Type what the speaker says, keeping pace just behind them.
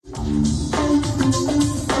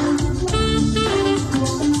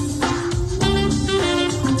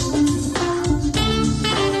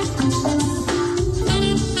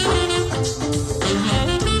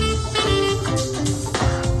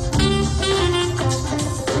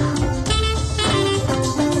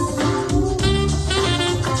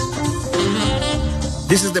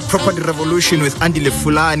This is the Property Revolution with Andile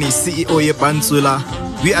Fulani, CEO Yebanzula.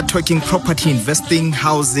 We are talking property investing,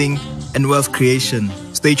 housing, and wealth creation.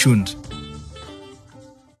 Stay tuned.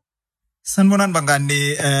 Sanbonan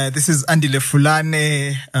Bangani, this is Andile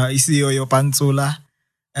Fulani, CEO Yebanzula.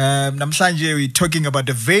 Namhlanje we're talking about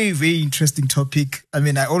a very, very interesting topic. I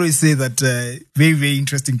mean, I always say that very, very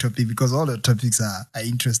interesting topic because all the topics are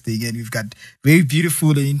interesting, and we've got very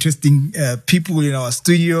beautiful and interesting people in our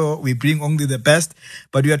studio. We bring only the best,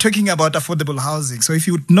 but we are talking about affordable housing. So if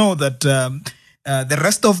you would know that the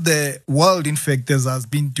rest of the world, in fact, has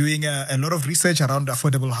been doing a lot of research around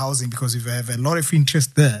affordable housing because we have a lot of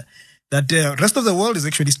interest there. That the rest of the world is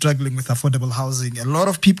actually struggling with affordable housing. A lot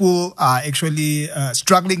of people are actually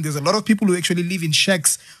struggling. There's a lot of people who actually live in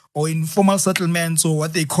shacks or informal settlements or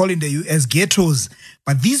what they call in the US ghettos.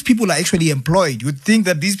 But these people are actually employed. You'd think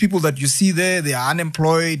that these people that you see there, they are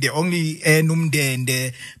unemployed, they only earn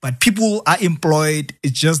umdende, but people are employed.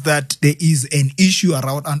 It's just that there is an issue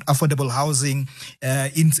around affordable housing.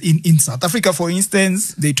 In South Africa, for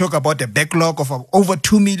instance, they talk about a backlog of over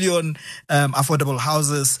 2 million affordable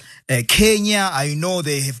houses. Kenya, I know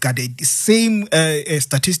they have got the same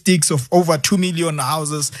statistics of over 2 million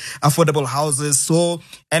houses, affordable houses. So,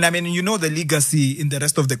 and I mean, you know the legacy in the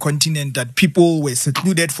rest of the continent that people were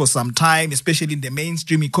secluded for some time, especially in the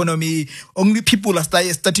mainstream economy. Only people are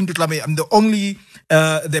starting to climb.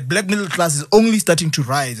 The black middle class is only starting to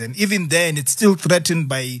rise. And even then, it's still threatened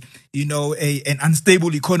by, an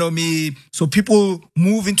unstable economy. So people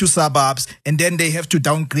move into suburbs and then they have to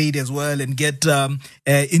downgrade as well and get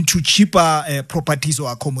into cheaper properties or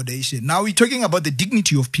accommodation. Now we're talking about the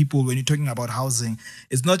dignity of people when you're talking about housing.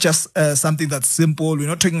 It's not just something that's simple. We're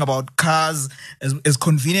not talking about cars as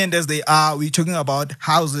convenient as they are. We're talking about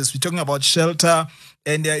houses. We're talking about shelter.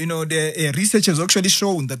 And, the research has actually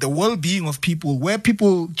shown that the well-being of people, where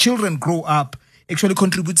children grow up, actually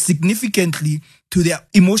contributes significantly to their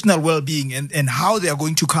emotional well-being and how they are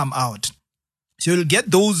going to come out. So you'll get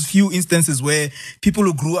those few instances where people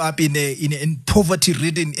who grew up in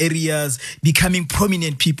poverty-ridden areas becoming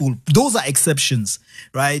prominent people. Those are exceptions,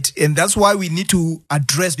 right? And that's why we need to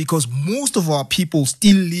address, because most of our people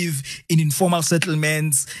still live in informal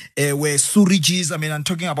settlements where sewages, I'm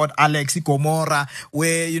talking about Alex, Gomorrah,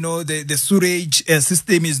 where, the sewage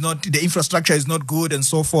system is not, the infrastructure is not good and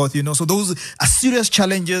so forth, So those are serious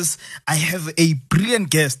challenges. I have a brilliant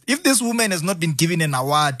guest. If this woman has not been given an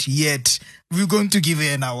award yet, we're going to give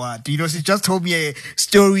her an award. She just told me a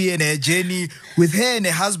story and a journey with her and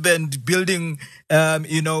her husband building,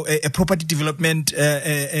 a property development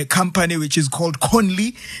a company which is called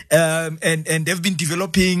Conlee, and they've been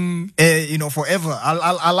developing, forever.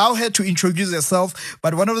 I'll allow her to introduce herself.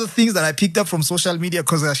 But one of the things that I picked up from social media,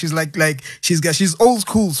 because she's she's old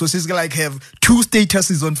school, so she's have 2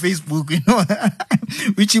 statuses on Facebook,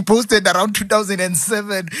 which she posted around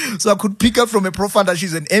 2007. So I could pick up from a profile that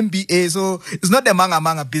she's an MBA. So it's not a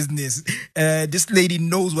manga business. This lady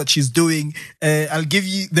knows what she's doing. I'll give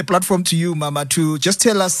you the platform to you, Mama, to just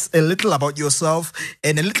tell us a little about yourself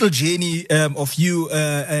and a little journey of you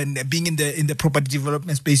and being in the property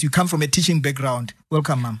development space. You come from a teaching background.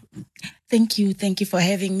 Welcome, Ma'am. Thank you for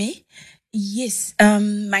having me. Yes,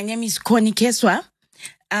 my name is Connie Kheswa.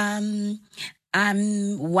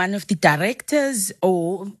 I'm one of the directors,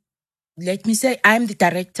 or let me say, I'm the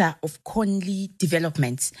director of Conlee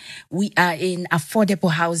Developments. We are an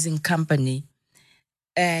affordable housing company.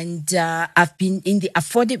 And I've been in the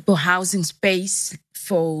affordable housing space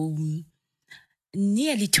for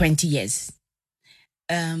nearly 20 years.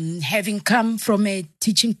 Having come from a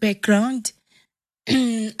teaching background,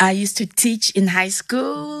 I used to teach in high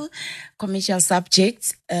school, commercial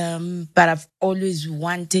subjects, but I always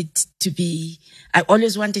wanted to be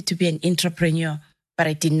an entrepreneur, but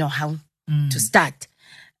I didn't know how to start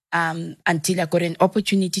until I got an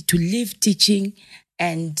opportunity to leave teaching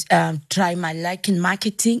and try my luck in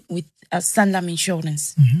marketing with Sanlam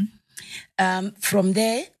Insurance. Mm-hmm. From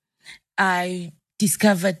there, I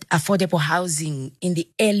discovered affordable housing in the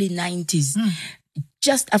early 90s,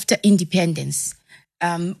 just after independence,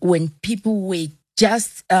 when people were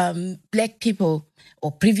just, black people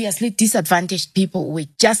or previously disadvantaged people were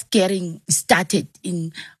just getting started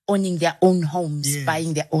in owning their own homes,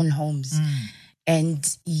 buying their own homes.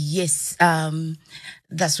 And yes,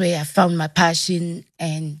 that's where I found my passion,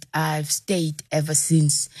 and I've stayed ever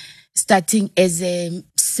since. Starting as a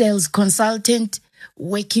sales consultant,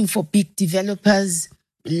 working for big developers,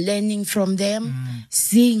 learning from them,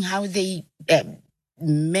 seeing how they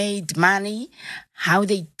made money, how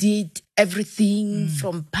they did everything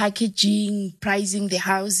from packaging, pricing the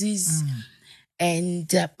houses,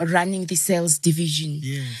 and running the sales division.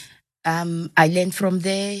 I learned from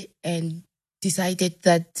there and decided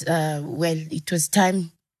that, it was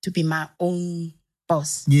time to be my own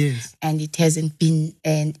boss. Yes. And it hasn't been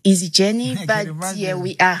an easy journey, I but can imagine. here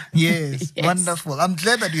we are. Yes, Yes. wonderful. I'm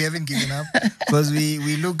glad that you haven't given up because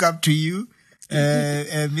we look up to you.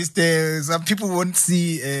 Mr. Some people won't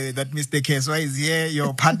see that Mr. Kheswa is here,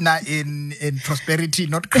 your partner in prosperity,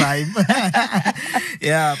 not crime.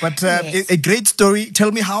 Yeah, but Yes. a great story.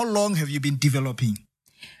 Tell me, how long have you been developing?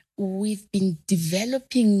 We've been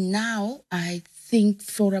developing now, I think,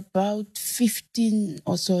 for about 15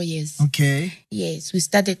 or so years. Okay. Yes, we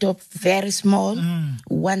started off very small,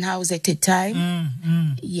 one house at a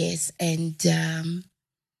time. Yes, and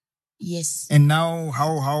yes. And now,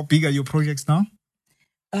 how big are your projects now?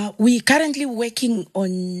 We're currently working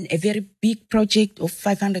on a very big project of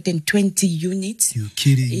 520 units. You're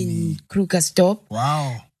kidding in me. Krugersdorp.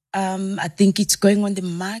 Wow. I think it's going on the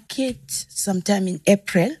market sometime in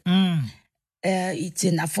April. It's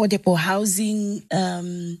an affordable housing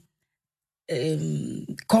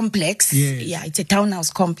complex. Yes. Yeah, it's a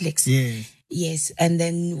townhouse complex. Yes. Yes, and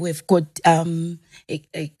then we've got a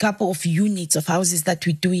couple of units of houses that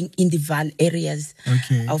we're doing in the Val areas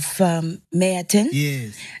of Meyerton,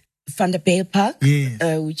 Yes. Van der Bay Park, Yes.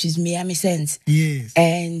 which is Miami Sands, Yes.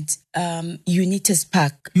 and Unitas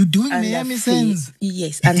Park. You're doing Miami Sands?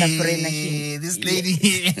 Yes, under Frena. This lady.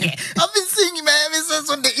 I've been seeing Miami Sands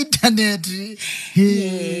on the internet.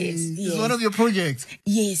 Yes. It's one of your projects.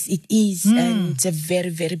 Yes, it is. And it's a very,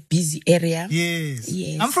 very busy area. Yes.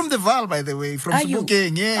 Yes. I'm from the Val, by the way, from Are you?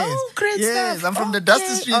 Sebokeng. Yes. Oh, great yes. stuff. I'm from the Okay,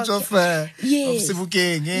 dusty streets of Yes.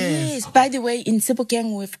 Sebokeng. Yes. Yes. By the way, in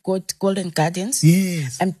Sebokeng, we've got Golden Gardens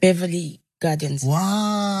Yes. and Beverly Gardens.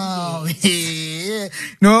 Wow. Yeah.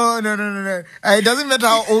 No. It doesn't matter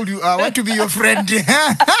how old you are. I want to be your friend.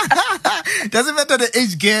 Doesn't matter the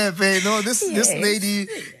age gap. No, this lady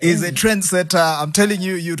is a trendsetter. I'm telling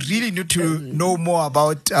you, you really need to know more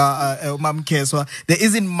about Mam Kheswa. There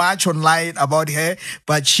isn't much online about her,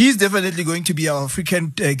 but she's definitely going to be our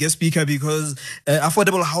frequent guest speaker because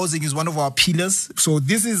affordable housing is one of our pillars. So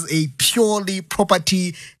this is a purely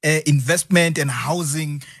property investment and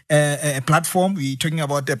housing platform. We're talking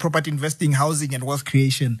about property investing, housing, and wealth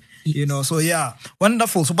creation. Yes. So yeah,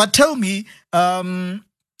 wonderful. So, but tell me,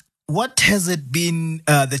 what has it been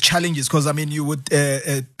the challenges? Because I mean, you would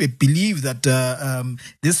believe that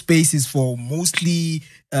this space is for mostly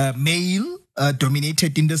male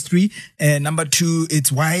dominated industry. Number two,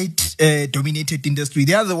 it's white dominated industry.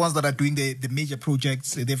 They are the ones that are doing the major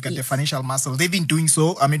projects. They've got the financial muscle. They've been doing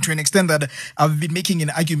so. I mean, to an extent that I've been making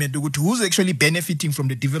an argument to who's actually benefiting from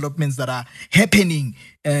the developments that are happening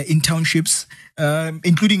in townships,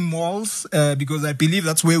 including malls, because I believe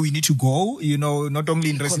that's where we need to go. You know, not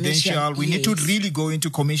only in residential, we need to really go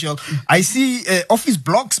into commercial. I see office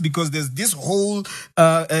blocks because there's this whole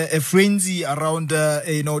a frenzy around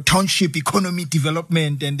township economy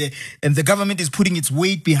development, and the government is putting its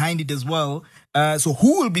weight behind it as well. So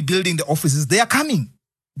who will be building the offices? They are coming.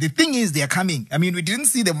 The thing is, they are coming. I mean, we didn't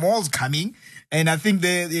see the malls coming. And I think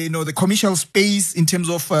the commercial space in terms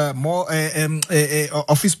of more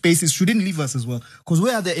office spaces shouldn't leave us as well. Because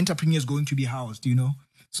where are the entrepreneurs going to be housed? You know.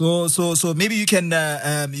 So maybe you can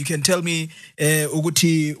tell me,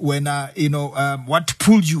 Uguti, when what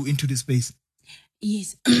pulled you into this space?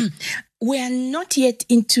 Yes, we are not yet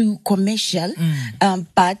into commercial,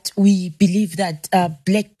 but we believe that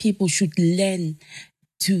Black people should learn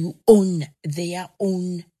to own their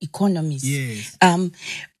own economies. Yes.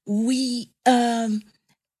 We are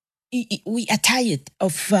tired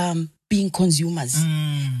of being consumers,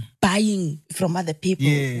 buying from other people,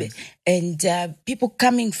 yes. and people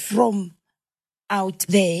coming from out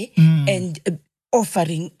there and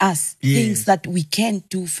offering us things that we can't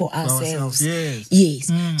do for ourselves.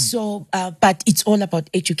 Yes. So, but it's all about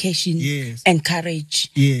education and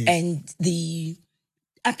courage and the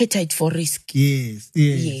appetite for risk. Yes.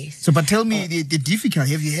 So, but tell me the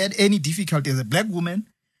difficulty. Have you had any difficulty as a Black woman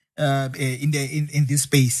in this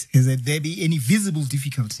space? Has there been any visible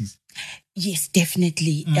difficulties? Yes,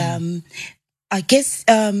 definitely. I guess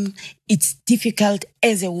it's difficult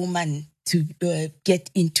as a woman to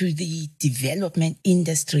get into the development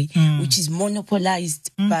industry, which is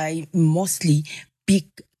monopolized by mostly big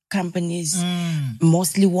companies,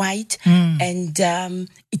 mostly white, and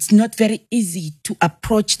it's not very easy to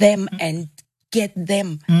approach them and get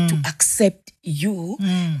them to accept you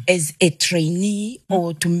as a trainee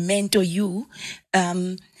or to mentor you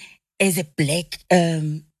as a Black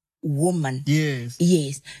woman.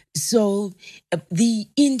 Yes. So the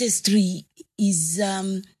industry is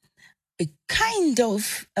kind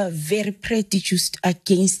of very prejudiced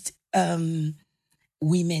against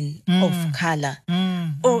women of color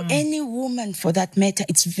or any woman for that matter.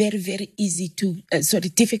 It's very, very easy to,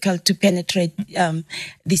 difficult to penetrate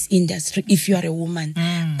this industry if you are a woman.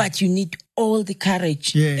 But you need all the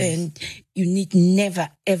courage and you need never,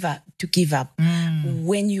 ever to give up.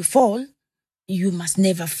 When you fall, you must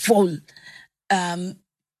never fall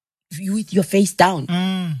with your face down.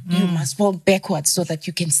 You must fall backwards so that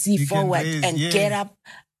you can see forward and get up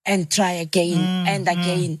and try again and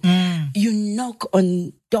again. You knock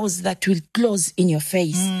on doors that will close in your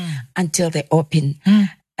face until they open.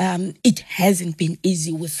 It hasn't been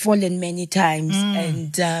easy. We've fallen many times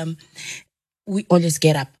and we always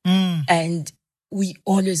get up and we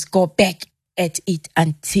always go back at it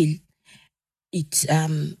until it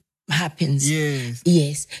happens.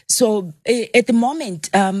 Yes. So at the moment,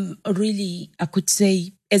 really, I could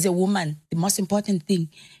say as a woman, the most important thing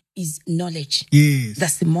is knowledge.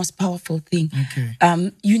 That's the most powerful thing.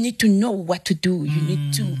 You need to know what to do. You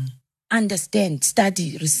need to understand,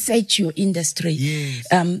 study, research your industry.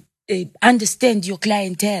 Understand your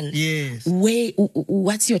clientele.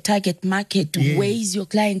 What's your target market? Where is your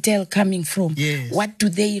clientele coming from? What do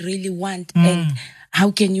they really want? And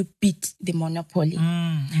how can you beat the monopoly?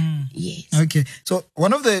 Yes. Okay. So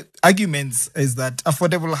one of the arguments is that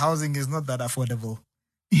affordable housing is not that affordable.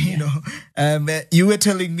 You know, you were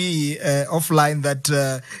telling me offline that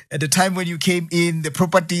at the time when you came in, the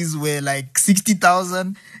properties were like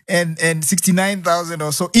 60,000 and 69,000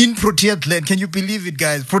 or so in Proteat land. Can you believe it,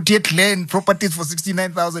 guys? Proteat land properties for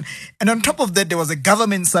 69,000, and on top of that, there was a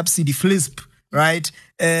government subsidy, FLISP, right?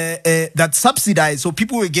 That subsidized, so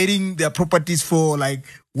people were getting their properties for like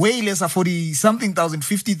way less, 40 something thousand,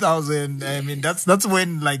 50,000. I mean, that's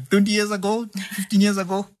when like 20 years ago, 15 years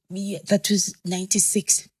ago. Yeah, that was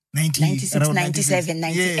 96. 96, 97,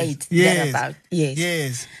 98, thereabout.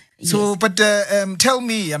 Yes. So, but tell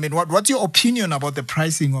me, I mean, what's your opinion about the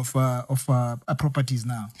pricing of properties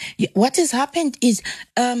now? Yeah, what has happened is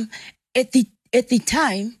at the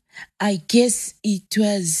time, I guess it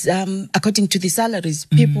was according to the salaries,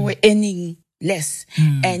 people were earning less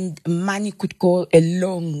and money could go a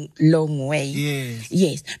long, long way.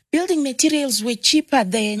 Yes. Building materials were cheaper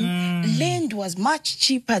then. Land was much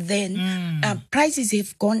cheaper then. Prices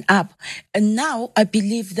have gone up. And now I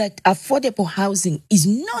believe that affordable housing is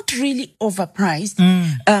not really overpriced.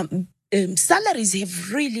 Salaries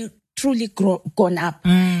have really, truly gone up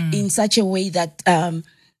in such a way that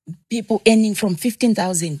people earning from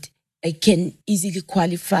 15,000 can easily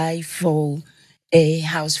qualify for a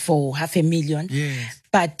house for $500,000.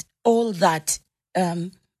 But all that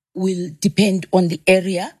will depend on the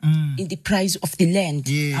area, in the price of the land,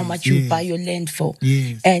 how much you buy your land for,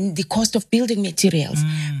 and the cost of building materials.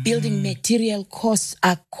 Building material costs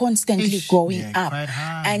are constantly going up.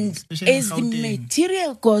 And as the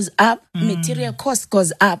material goes up, material cost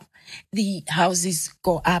goes up, the houses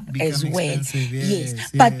go up as well.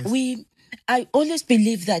 But I always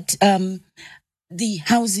believe that the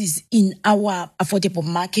houses in our affordable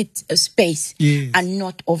market space are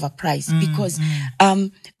not overpriced because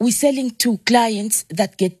we're selling to clients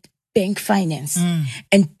that get bank finance,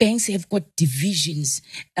 and banks have got divisions,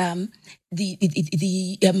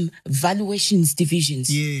 the valuations divisions.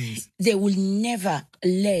 They will never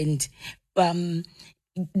lend.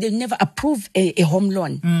 They never approve a home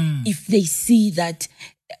loan if they see that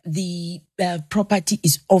the property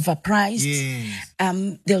is overpriced.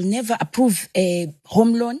 They'll never approve a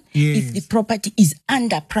home loan if the property is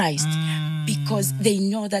underpriced, because they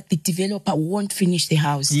know that the developer won't finish the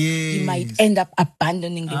house. He might end up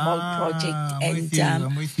abandoning the whole project,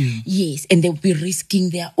 I'm with you. Yes, and they'll be risking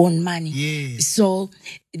their own money. So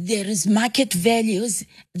there is market values.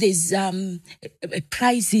 There's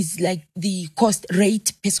prices like the cost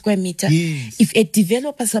rate per square meter. If a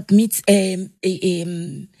developer submits a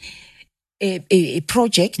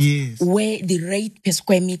project where the rate per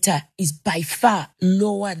square meter is by far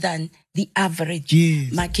lower than the average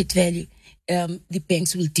market value, the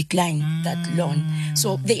banks will decline that loan.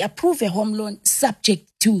 So they approve a home loan subject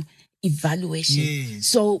to evaluation.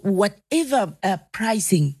 So whatever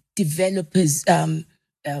pricing developers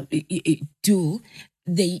do,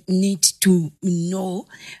 they need to know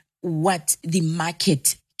what the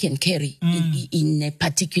market can carry in a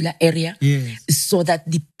particular area, so that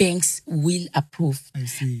the banks will approve.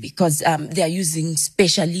 Because they are using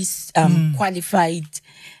specialists, qualified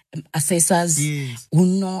assessors who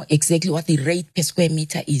know exactly what the rate per square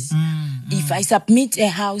meter is. If I submit a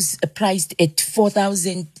house priced at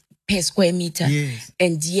 4,000 per square meter,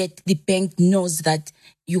 and yet the bank knows that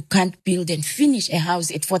you can't build and finish a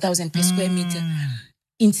house at 4,000 per square meter,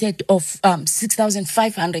 instead of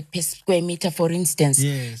 6,500 per square meter, for instance,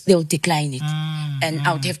 Yes. they'll decline it. And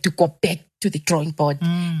I would have to go back to the drawing board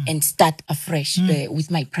and start afresh with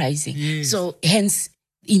my pricing. Yes. So hence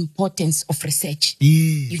the importance of research.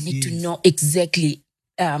 Yes, You need to yes. know exactly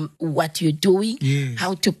what you're doing, Yes.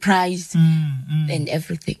 how to price, and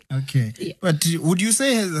everything. Okay. Yeah. But would you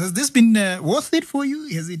say has this been worth it for you?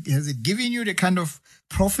 Has it given you the kind of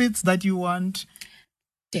profits that you want?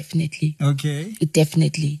 Definitely. Okay.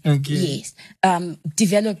 Definitely. Okay. Yes.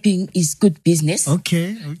 Developing is good business.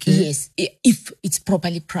 Okay. Okay. Yes, if it's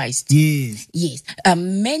properly priced. Yes. Yes.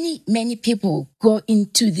 Many people go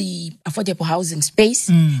into the affordable housing space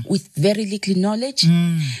with very little knowledge.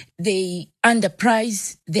 They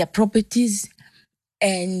underprice their properties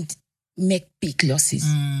and make big losses.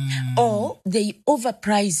 Or they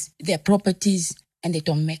overprice their properties and they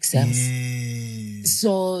don't make sales. Yes.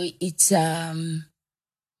 So it's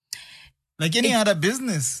like any other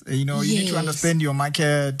business, you need to Yes. understand your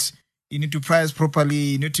market. You need to price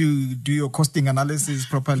properly. You need to do your costing analysis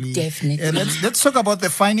properly. Definitely. Let's talk about the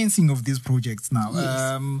financing of these projects now.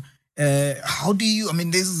 Yes. How do you? I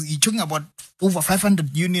mean, you're talking about over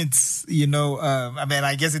 500 units.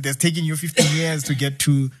 I guess it has taken you 15 years to get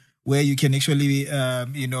to where you can actually,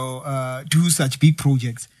 do such big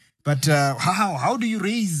projects. But how do you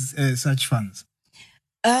raise such funds?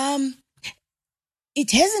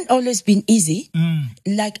 It hasn't always been easy.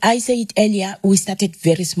 Like I said earlier, we started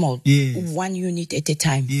very small. Yes. 1 unit at a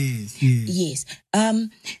time. Yes. Yes. Yes.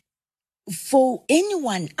 For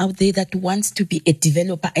anyone out there that wants to be a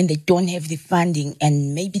developer and they don't have the funding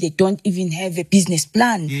and maybe they don't even have a business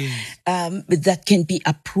plan Yes. that can be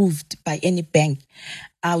approved by any bank,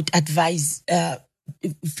 I would advise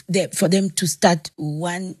for them to start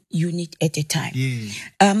 1 unit at a time. Yes.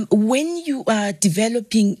 When you are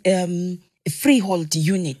developing a freehold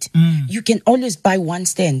unit, you can always buy 1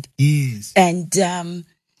 stand Yes. and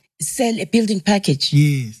sell a building package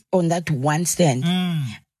Yes. on that 1 stand.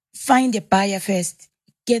 Find a buyer first,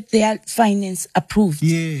 get their finance approved,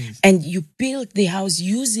 Yes. and you build the house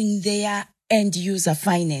using their end user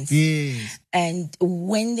finance. Yes. And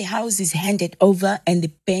when the house is handed over and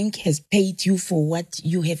the bank has paid you for what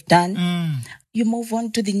you have done, you move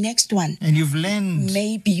on to the next one. And you've learned.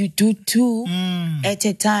 Maybe you do 2 at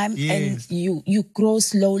a time, Yes. and you grow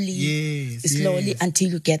slowly, Yes.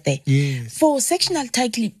 until you get there. Yes. For sectional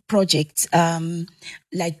title projects,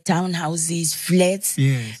 like townhouses, flats,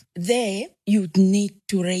 Yes. there you need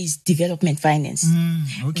to raise development finance.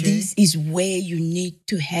 Okay. This is where you need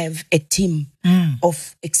to have a team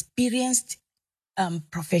of experienced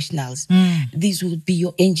professionals. These will be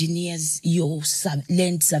your engineers, your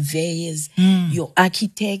land surveyors, your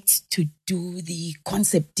architects to do the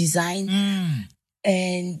concept design,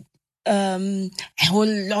 and a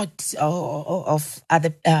whole lot of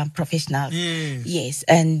other professionals. Yes. Yes,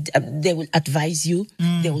 and they will advise you.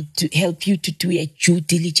 They will help you to do a due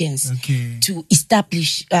diligence Okay. to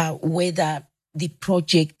establish whether the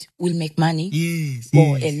project will make money Yes.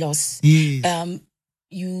 or Yes. a loss. Yes.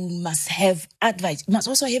 You must have advice. You must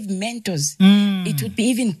also have mentors. It would be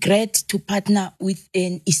even great to partner with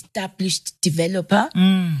an established developer.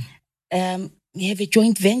 You have a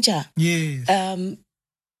joint venture Yes.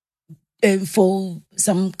 for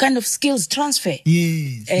some kind of skills transfer.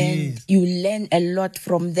 Yes. And Yes. you learn a lot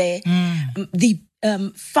from there. The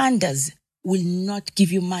funders will not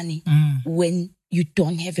give you money when you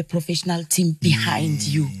don't have a professional team behind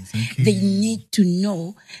you. Okay. They need to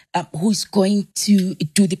know who's going to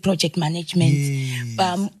do the project management,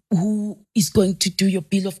 Yes. who is going to do your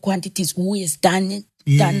bill of quantities, who has done it,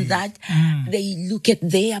 done that. They look at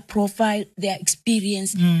their profile, their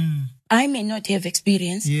experience. I may not have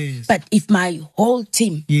experience, Yes. but if my whole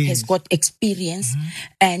team Yes. has got experience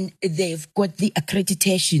and they've got the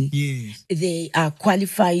accreditation, Yes. they are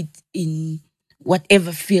qualified in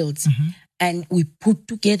whatever fields, and we put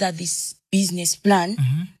together this business plan.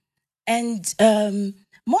 And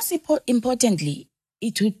most importantly,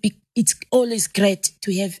 it's always great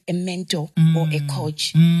to have a mentor or a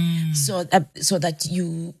coach, so that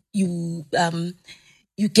you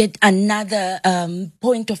get another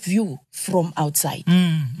point of view from outside.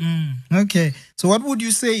 Okay. So what would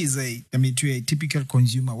you say is to a typical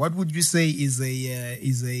consumer, what would you say is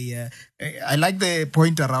I like the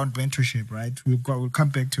point around mentorship, right? We'll come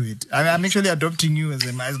back to it. I'm actually adopting you as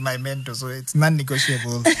my mentor, so it's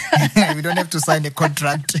non-negotiable. We don't have to sign a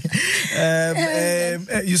contract.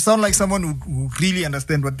 You sound like someone who really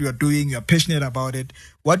understands what you are doing. You're passionate about it.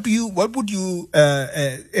 what would you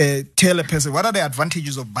tell a person? What are the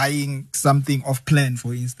advantages of buying something off plan,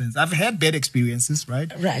 for instance? I've had bad experiences,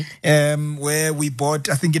 right? Right. Where we bought,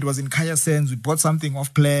 I think it was in Kaya Sands, we bought something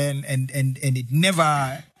off plan and it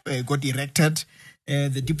never got erected.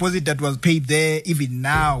 The deposit that was paid there, even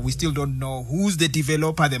now, we still don't know who's the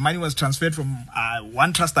developer. The money was transferred from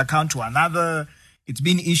one trust account to another. It's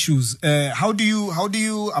been issues. How do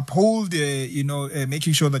you uphold,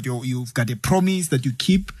 making sure that you've got a promise that you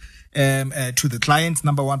keep to the clients?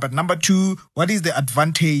 Number one, but number two, what is the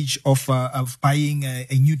advantage of buying a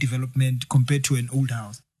new development compared to an old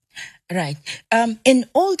house? Right. An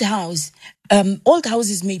old house, old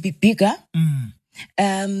houses may be bigger.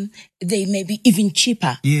 They may be even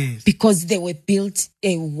cheaper. Yes. Because they were built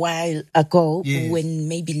a while ago. Yes. When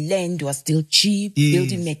maybe land was still cheap, Yes.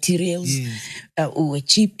 building materials Yes. were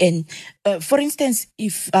cheap. And for instance,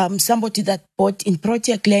 if somebody that bought in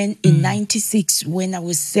Protea Glen in 96, when I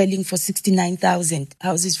was selling for 69,000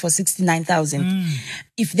 houses for 69,000,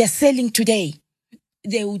 if they're selling today,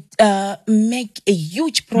 they would make a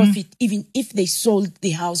huge profit even if they sold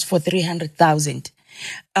the house for 300,000.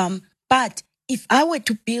 But if I were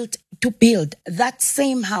to build that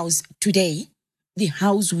same house today, the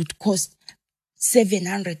house would cost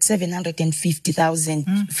 750,000,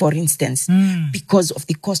 for instance, because of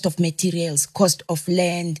the cost of materials, cost of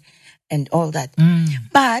land, and all that.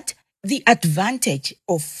 But the advantage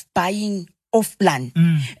of buying off plan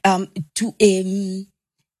to a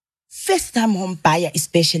first-time home buyer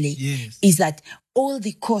especially, Yes. is that all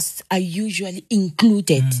the costs are usually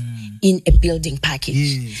included in a building package.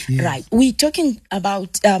 Yes, yes. Right. We're talking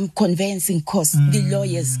about conveyancing costs, the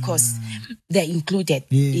lawyer's costs. They're included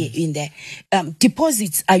in there.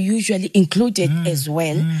 Deposits are usually included as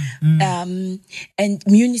well. And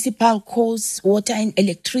municipal costs, water and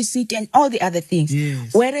electricity, and all the other things.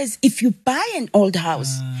 Yes. Whereas if you buy an old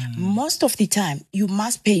house, most of the time you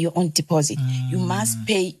must pay your own deposit. You must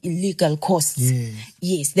pay legal costs. Yes.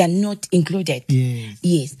 Yes, they're not included.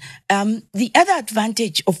 Yes. The other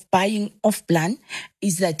advantage of buying off plan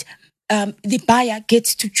is that the buyer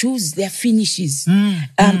gets to choose their finishes.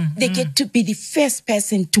 They get to be the first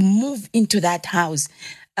person to move into that house.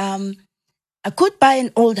 I could buy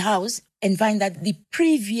an old house and find that the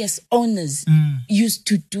previous owners used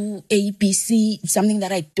to do ABC, something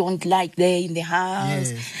that I don't like there in the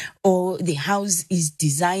house, or the house is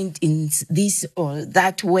designed in this or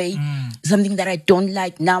that way, something that I don't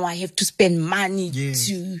like. Now I have to spend money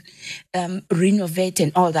to renovate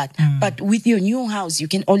and all that. But with your new house, you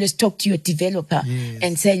can always talk to your developer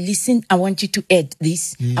and say, listen, I want you to add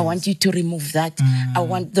this. I want you to remove that. I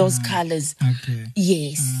want those colors. Okay.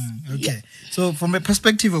 Yes. Okay. Yeah. So from a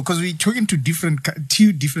perspective of, because we're talking to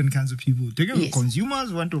two different kinds of people. We're talking to Yes. consumers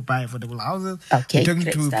who want to buy affordable houses. Okay, We're talking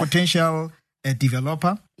great to a stuff. potential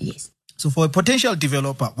developer. Yes. So for a potential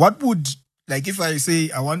developer, what would, like if I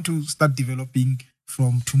say I want to start developing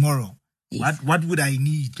from tomorrow, Yes. what would I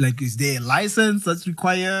need? Like, is there a license that's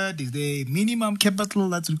required? Is there a minimum capital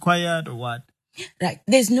that's required, or what? Right.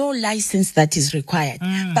 There's no license that is required.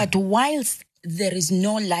 But whilst there is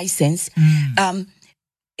no license,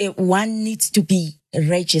 one needs to be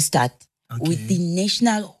registered with the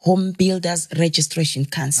National Home Builders Registration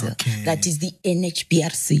Council. Okay. That is the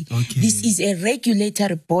NHBRC. Okay. This is a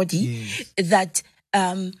regulatory body that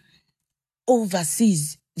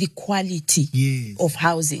oversees the quality of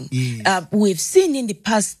housing. We've seen in the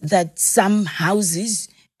past that some houses,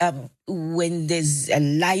 when there's a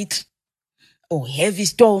light or heavy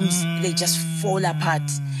storms, they just fall apart.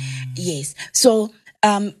 Yes. So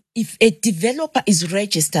if a developer is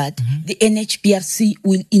registered, the NHBRC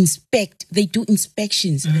will inspect. They do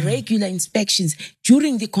inspections, regular inspections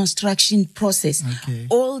during the construction process,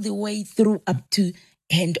 all the way through up to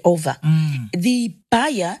handover. The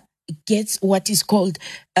buyer gets what is called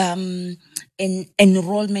an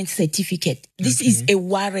enrollment certificate. This is a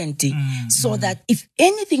warranty, so that if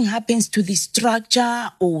anything happens to the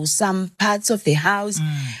structure or some parts of the house,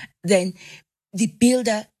 then the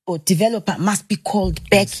builder or developer must be called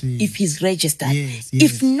back if he's registered.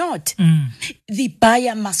 If not, the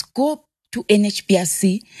buyer must go to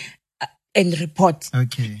NHBRC and report.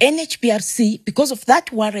 NHBRC, because of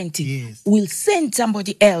that warranty, will send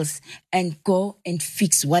somebody else and go and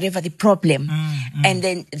fix whatever the problem. And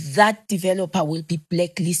then that developer will be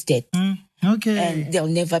blacklisted. And they'll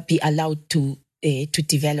never be allowed to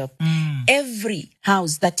develop. Every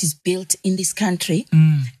house that is built in this country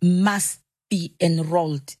must be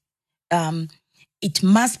enrolled. It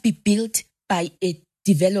must be built by a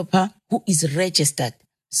developer who is registered,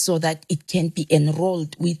 so that it can be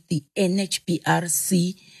enrolled with the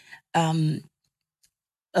NHBRC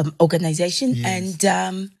organization, Yes.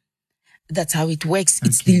 and that's how it works.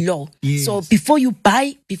 It's the law. Yes. So before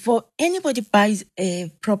anybody buys a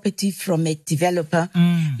property from a developer,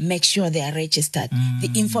 make sure they are registered. The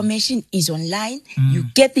information is online. You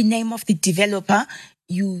get the name of the developer.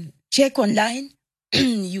 You check online.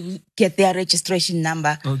 You get their registration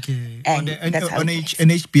number. Okay. And On that's how it works.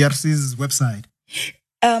 NHBRC's website.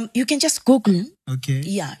 You can just Google. Okay.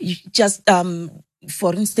 Yeah, you just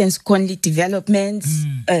for instance, Conlee Developments,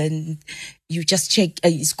 and you just check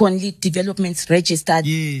is Conlee Developments registered?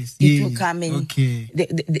 Yes. It will come in. Okay.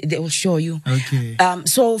 They will show you. Okay.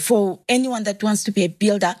 So for anyone that wants to be a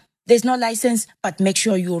builder, there's no license, but make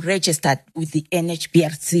sure you're registered with the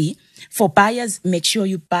NHBRC. For buyers, make sure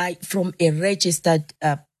you buy from a registered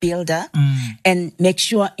builder, and make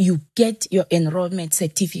sure you get your enrollment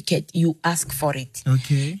certificate. You ask for it.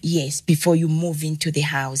 Okay. Yes, before you move into the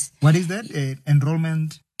house. What is that?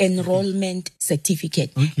 Enrollment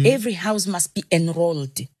certificate. Okay. Every house must be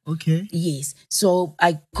enrolled. Okay. Yes. So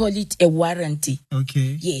I call it a warranty.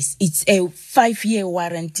 Okay. Yes. It's a 5-year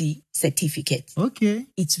warranty certificate. Okay.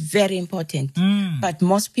 It's very important. But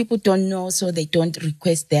most people don't know, so they don't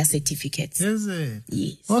request their certificates. Is it?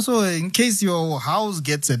 Yes. Also, in case your house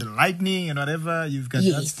gets a lightning and whatever, you've got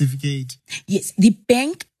that certificate. Yes. The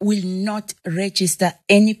bank will not register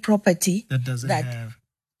any property that doesn't have.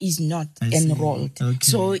 Is not enrolled. Okay.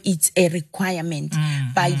 So it's a requirement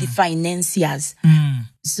by the financiers.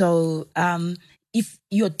 So if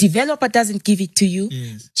your developer doesn't give it to you,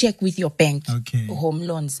 check with your bank. Okay. Home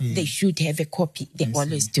loans, they should have a copy. They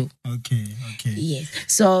always do. Okay. Yes.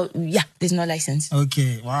 So yeah, there's no license.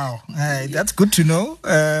 Okay. Wow. That's good to know.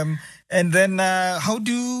 And then how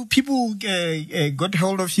do people get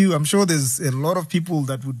hold of you? I'm sure there's a lot of people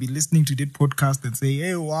that would be listening to this podcast and say,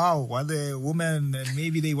 hey, wow, what a woman. And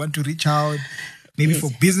maybe they want to reach out, maybe for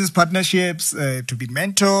business partnerships, to be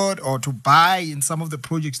mentored or to buy in some of the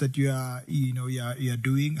projects that you are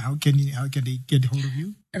doing. How can they get hold of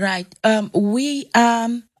you? Right. We are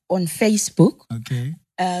on Facebook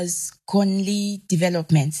as Conlee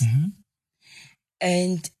Developments.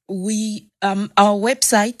 And we our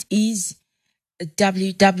website is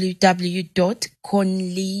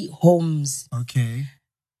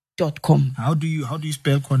www.conleehomes.com. How do you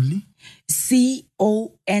spell Conlee?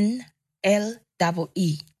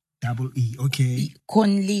 CONLEE. Okay.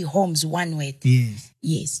 Conlee Homes, one word.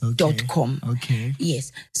 Yes. Okay. .com. Okay.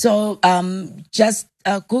 Yes. So just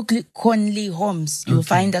Google Conlee Homes. You'll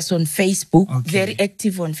find us on Facebook. Very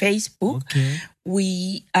active on Facebook. Okay.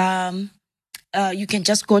 We you can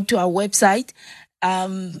just go to our website.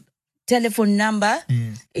 Telephone number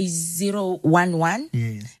is 011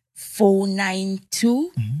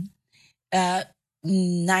 492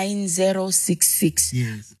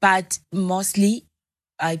 9066. But mostly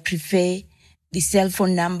I prefer the cell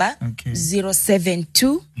phone number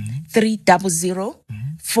 072 300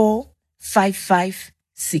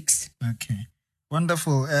 4556. Okay.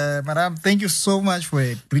 Wonderful. Madam, thank you so much for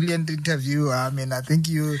a brilliant interview. I mean, I think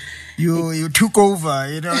you took over,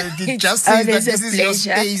 it just says that this is your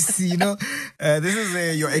space, this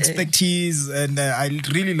is your expertise, and I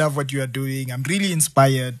really love what you are doing. I'm really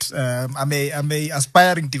inspired. I'm a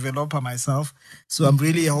aspiring developer myself, so I'm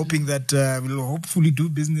really hoping that we'll hopefully do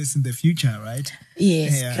business in the future, right?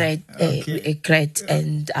 Yes, great. Great.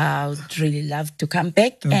 And I would really love to come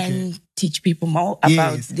back and teach people more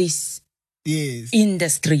about this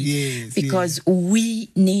industry, because we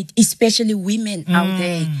need, especially women out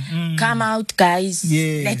there, come out, guys.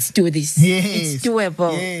 Let's do this. It's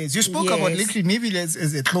doable. You spoke about little, maybe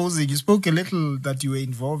as a closing, you spoke a little that you were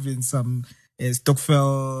involved in some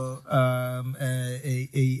Stokvel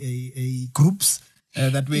groups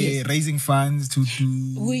that were raising funds to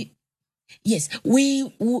do.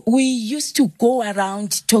 We used to go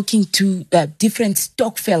around talking to different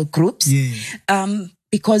Stokvel groups.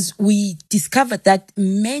 Because we discovered that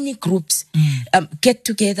many groups get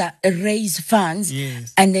together, raise funds,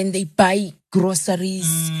 and then they buy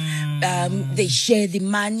groceries. They share the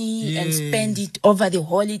money and spend it over the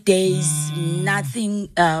holidays. Nothing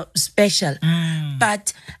special.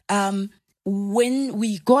 But when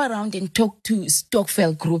we go around and talk to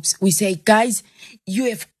Stokvel groups, we say, guys, you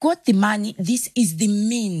have got the money. This is the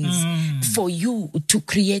means for you to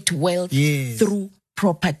create wealth through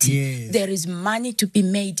property. There is money to be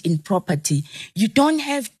made in property. You don't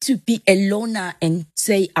have to be a loner and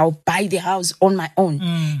say, I'll buy the house on my own.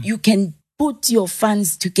 You can put your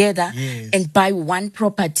funds together and buy one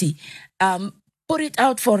property. Put it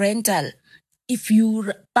out for rental. If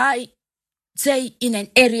you buy, say, in an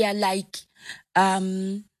area like,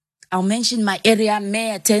 I'll mention my area,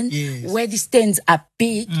 Meyerton, where the stands are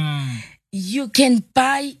big. You can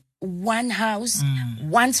buy one house,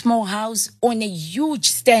 one small house on a huge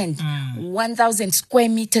stand, 1,000 square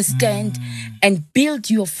meter stand, and build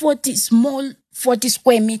your 40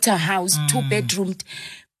 square meter house, 2-bedroomed.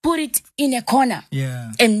 Put it in a corner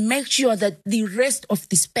and make sure that the rest of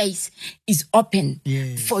the space is open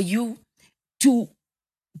for you to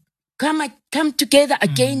come together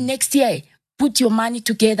again next year. Put your money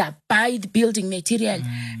together, buy the building material,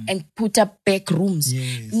 and put up back rooms.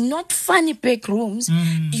 Not funny back rooms.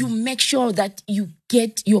 You make sure that you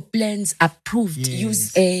get your plans approved.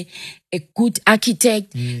 Use a good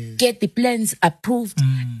architect. Get the plans approved.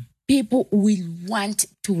 People will want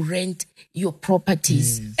to rent your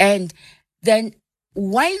properties. And then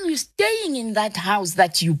while you're staying in that house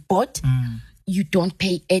that you bought, you don't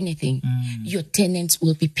pay anything. Your tenants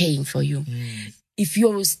will be paying for you. If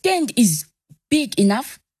your stand is big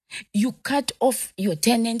enough, you cut off your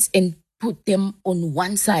tenants and put them on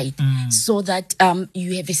one side so that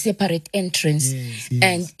you have a separate entrance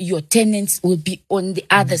and your tenants will be on the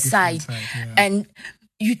other side. And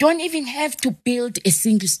you don't even have to build a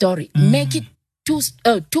single story. Make it two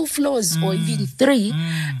floors or even 3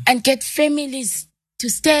 and get families to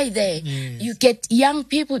stay there. You get young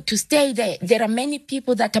people to stay there. There are many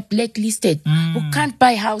people that are blacklisted who can't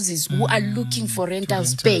buy houses, who are looking for rental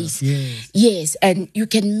space. Yes, and you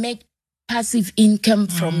can make passive income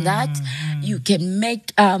from that. You can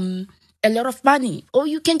make a lot of money. Or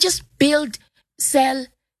you can just build, sell,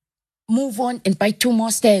 move on and buy 2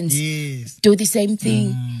 more stands. Do the same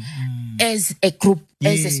thing as a group,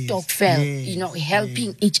 as a stock firm,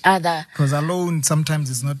 helping each other. Because alone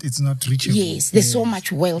sometimes it's not reachable. There's so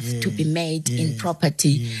much wealth to be made in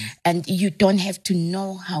property, and you don't have to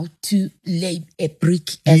know how to lay a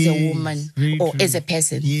brick as a woman or as a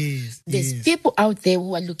person. There's people out there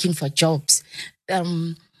who are looking for jobs.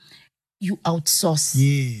 You outsource.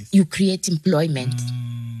 You create employment.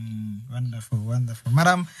 Wonderful.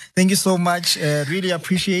 Madam, thank you so much. Really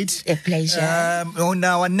appreciate. A pleasure. On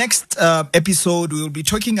our next episode, we will be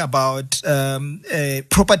talking about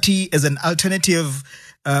property as an alternative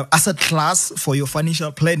asset class for your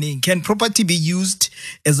financial planning. Can property be used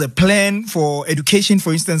as a plan for education?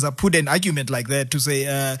 For instance, I put an argument like that to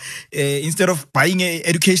say, instead of buying an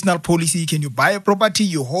educational policy, can you buy a property,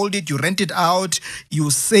 you hold it, you rent it out,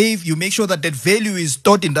 you save, you make sure that that value is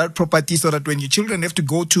stored in that property so that when your children have to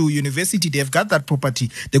go to university, they've got that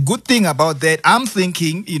property. The good thing about that, I'm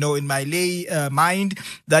thinking, in my lay mind,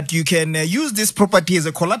 that you can use this property as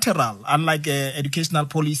a collateral, unlike an educational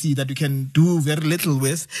policy that you can do very little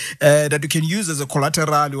with. That you can use as a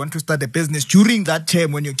collateral. You want to start a business during that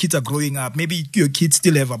term when your kids are growing up. Maybe your kids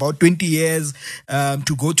still have about 20 years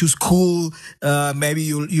to go to school. Maybe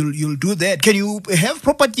you'll do that. Can you have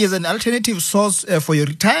property as an alternative source for your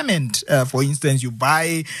retirement? For instance, you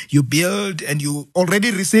buy, you build, and you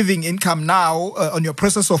already receiving income now on your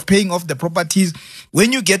process of paying off the properties.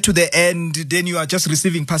 When you get to the end, then you are just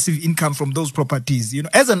receiving passive income from those properties.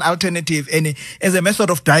 As an alternative and as a method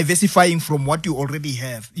of diversifying from what you already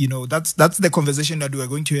have. That's the conversation that we're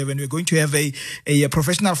going to have, and we're going to have a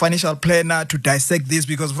professional financial planner to dissect this,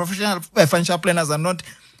 because professional financial planners are not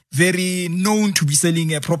very known to be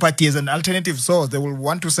selling a property as an alternative source. They will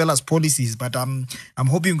want to sell us policies, but I'm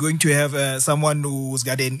hoping we're going to have someone who's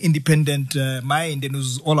got an independent mind and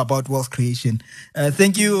who's all about wealth creation.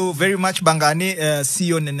 Thank you very much, Bangani. See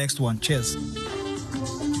you on the next one. Cheers.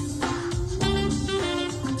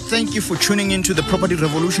 Thank you for tuning into the Property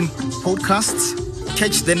Revolution podcast.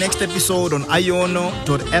 Catch the next episode on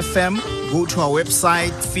iono.fm. Go to our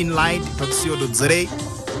website, finlight.co.za.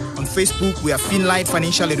 On Facebook, we are Finlight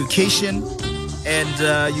Financial Education.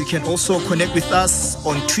 And you can also connect with us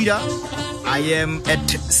on Twitter. I am at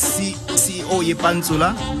CEO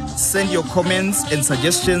Yepanzula. Send your comments and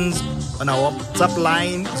suggestions on our WhatsApp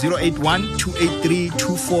line 081 283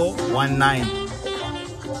 2419.